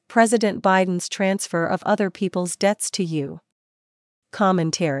President Biden's transfer of other people's debts to you.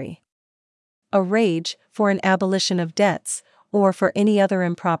 Commentary. A rage for an abolition of debts, or for any other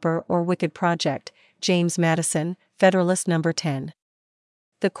improper or wicked project. James Madison, Federalist No. 10.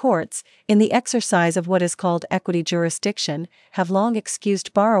 The courts, in the exercise of what is called equity jurisdiction, have long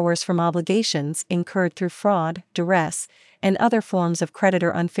excused borrowers from obligations incurred through fraud, duress, and other forms of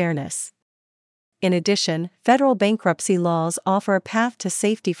creditor unfairness. In addition, federal bankruptcy laws offer a path to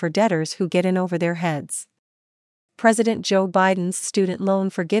safety for debtors who get in over their heads. President Joe Biden's student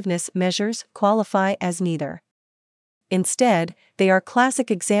loan forgiveness measures qualify as neither. Instead, they are classic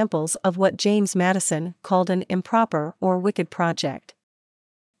examples of what James Madison called an improper or wicked project.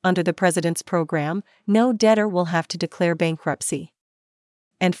 Under the president's program, no debtor will have to declare bankruptcy.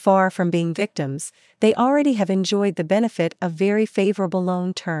 And far from being victims, they already have enjoyed the benefit of very favorable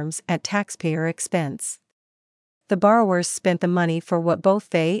loan terms at taxpayer expense. The borrowers spent the money for what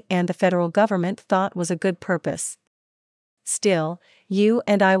both they and the federal government thought was a good purpose. Still, you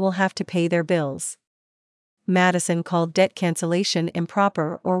and I will have to pay their bills. Madison called debt cancellation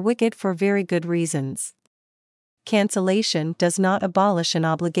improper or wicked for very good reasons. Cancellation does not abolish an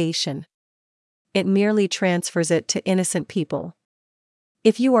obligation. It merely transfers it to innocent people.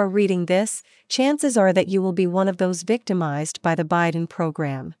 If you are reading this, chances are that you will be one of those victimized by the Biden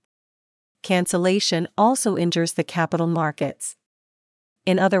program. Cancellation also injures the capital markets.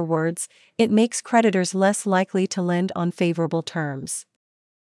 In other words, it makes creditors less likely to lend on favorable terms.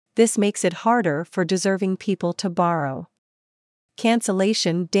 This makes it harder for deserving people to borrow.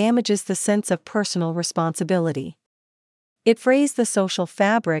 Cancellation damages the sense of personal responsibility. It frays the social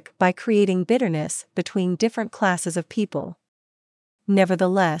fabric by creating bitterness between different classes of people.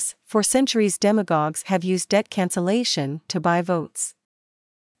 Nevertheless, for centuries demagogues have used debt cancellation to buy votes.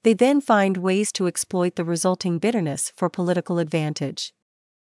 They then find ways to exploit the resulting bitterness for political advantage.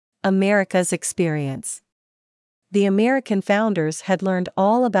 America's experience. The American founders had learned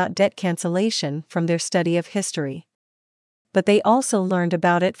all about debt cancellation from their study of history. But they also learned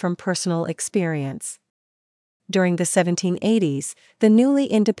about it from personal experience. During the 1780s, the newly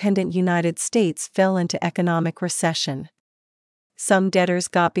independent United States fell into economic recession. Some debtors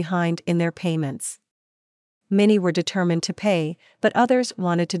got behind in their payments. Many were determined to pay, but others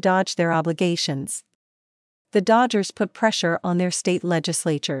wanted to dodge their obligations. The dodgers put pressure on their state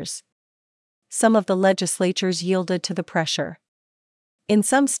legislatures. Some of the legislatures yielded to the pressure. In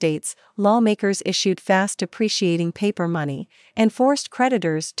some states, lawmakers issued fast depreciating paper money and forced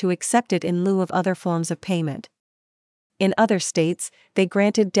creditors to accept it in lieu of other forms of payment. In other states, they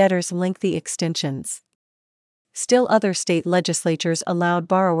granted debtors lengthy extensions. Still other state legislatures allowed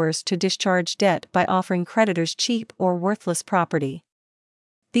borrowers to discharge debt by offering creditors cheap or worthless property.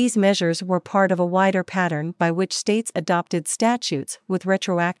 These measures were part of a wider pattern by which states adopted statutes with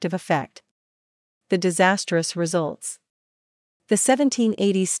retroactive effect. The disastrous results. The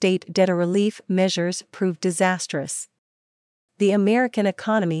 1780 state debtor relief measures proved disastrous. The American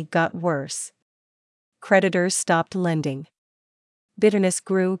economy got worse. Creditors stopped lending. Bitterness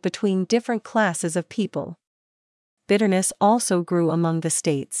grew between different classes of people. Bitterness also grew among the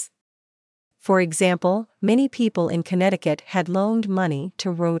states. For example, many people in Connecticut had loaned money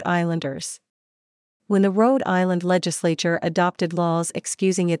to Rhode Islanders. When the Rhode Island legislature adopted laws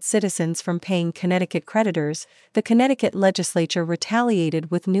excusing its citizens from paying Connecticut creditors, the Connecticut legislature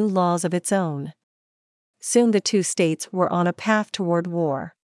retaliated with new laws of its own. Soon the two states were on a path toward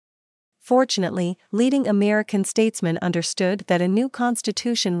war. Fortunately, leading American statesmen understood that a new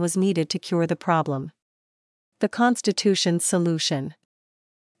constitution was needed to cure the problem. The Constitution's solution.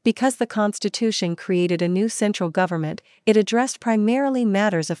 Because the Constitution created a new central government, it addressed primarily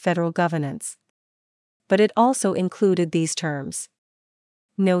matters of federal governance. But it also included these terms.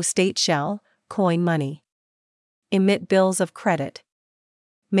 No state shall coin money. Emit bills of credit.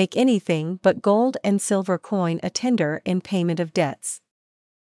 Make anything but gold and silver coin a tender in payment of debts.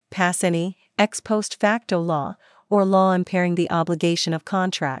 Pass any ex post facto law, or law impairing the obligation of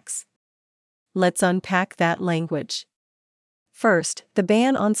contracts. Let's unpack that language. First, the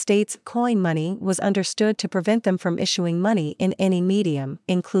ban on states' coin money was understood to prevent them from issuing money in any medium,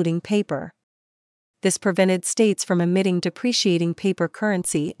 including paper. This prevented states from emitting depreciating paper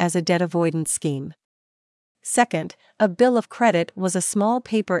currency as a debt avoidance scheme. Second, a bill of credit was a small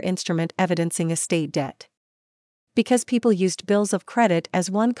paper instrument evidencing a state debt. Because people used bills of credit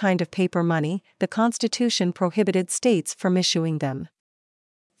as one kind of paper money, the Constitution prohibited states from issuing them.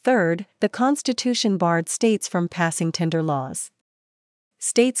 Third, the Constitution barred states from passing tender laws.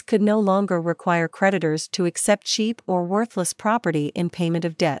 States could no longer require creditors to accept cheap or worthless property in payment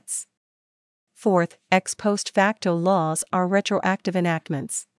of debts. Fourth, ex post facto laws are retroactive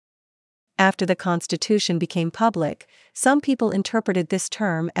enactments. After the Constitution became public, some people interpreted this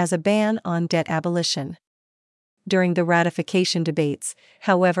term as a ban on debt abolition. During the ratification debates,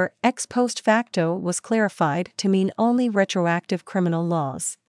 however, ex post facto was clarified to mean only retroactive criminal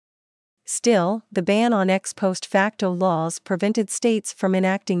laws. Still, the ban on ex post facto laws prevented states from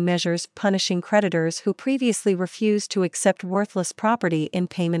enacting measures punishing creditors who previously refused to accept worthless property in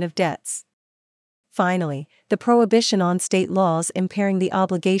payment of debts. Finally, the prohibition on state laws impairing the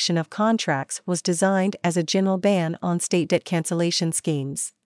obligation of contracts was designed as a general ban on state debt cancellation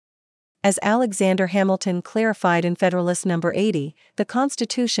schemes. As Alexander Hamilton clarified in Federalist No. 80, the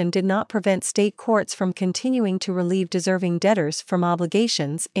Constitution did not prevent state courts from continuing to relieve deserving debtors from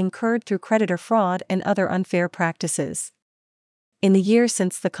obligations incurred through creditor fraud and other unfair practices. In the years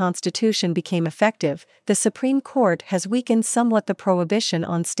since the Constitution became effective, the Supreme Court has weakened somewhat the prohibition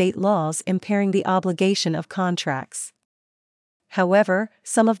on state laws impairing the obligation of contracts. However,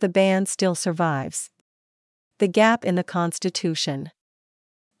 some of the ban still survives. The gap in the Constitution.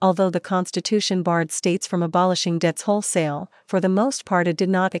 Although the Constitution barred states from abolishing debts wholesale, for the most part it did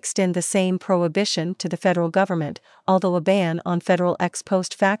not extend the same prohibition to the federal government, although a ban on federal ex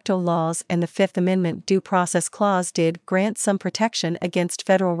post facto laws and the Fifth Amendment Due Process Clause did grant some protection against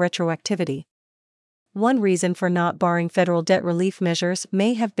federal retroactivity. One reason for not barring federal debt relief measures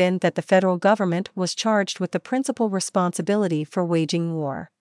may have been that the federal government was charged with the principal responsibility for waging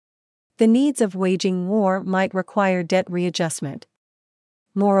war. The needs of waging war might require debt readjustment.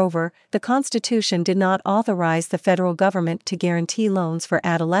 Moreover, the Constitution did not authorize the federal government to guarantee loans for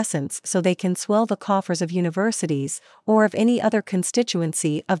adolescents so they can swell the coffers of universities or of any other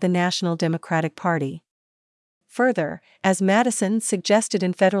constituency of the National Democratic Party. Further, as Madison suggested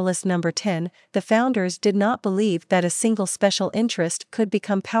in Federalist No. 10, the founders did not believe that a single special interest could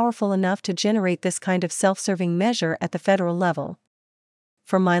become powerful enough to generate this kind of self-serving measure at the federal level.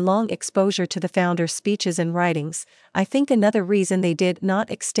 From my long exposure to the founders' speeches and writings, I think another reason they did not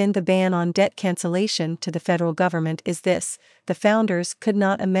extend the ban on debt cancellation to the federal government is this: the founders could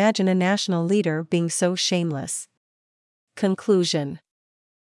not imagine a national leader being so shameless. Conclusion.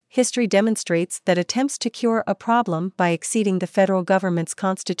 History demonstrates that attempts to cure a problem by exceeding the federal government's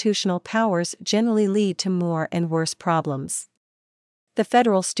constitutional powers generally lead to more and worse problems. The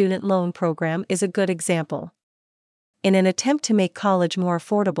federal student loan program is a good example. In an attempt to make college more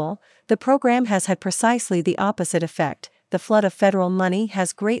affordable, the program has had precisely the opposite effect. The flood of federal money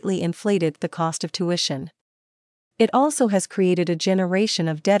has greatly inflated the cost of tuition. It also has created a generation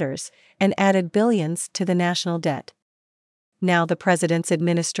of debtors and added billions to the national debt. Now the president's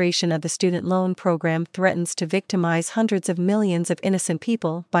administration of the student loan program threatens to victimize hundreds of millions of innocent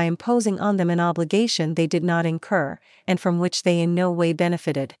people by imposing on them an obligation they did not incur, and from which they in no way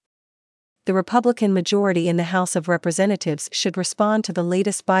benefited. The Republican majority in the House of Representatives should respond to the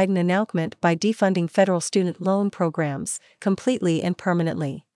latest Biden announcement by defunding federal student loan programs, completely and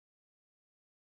permanently.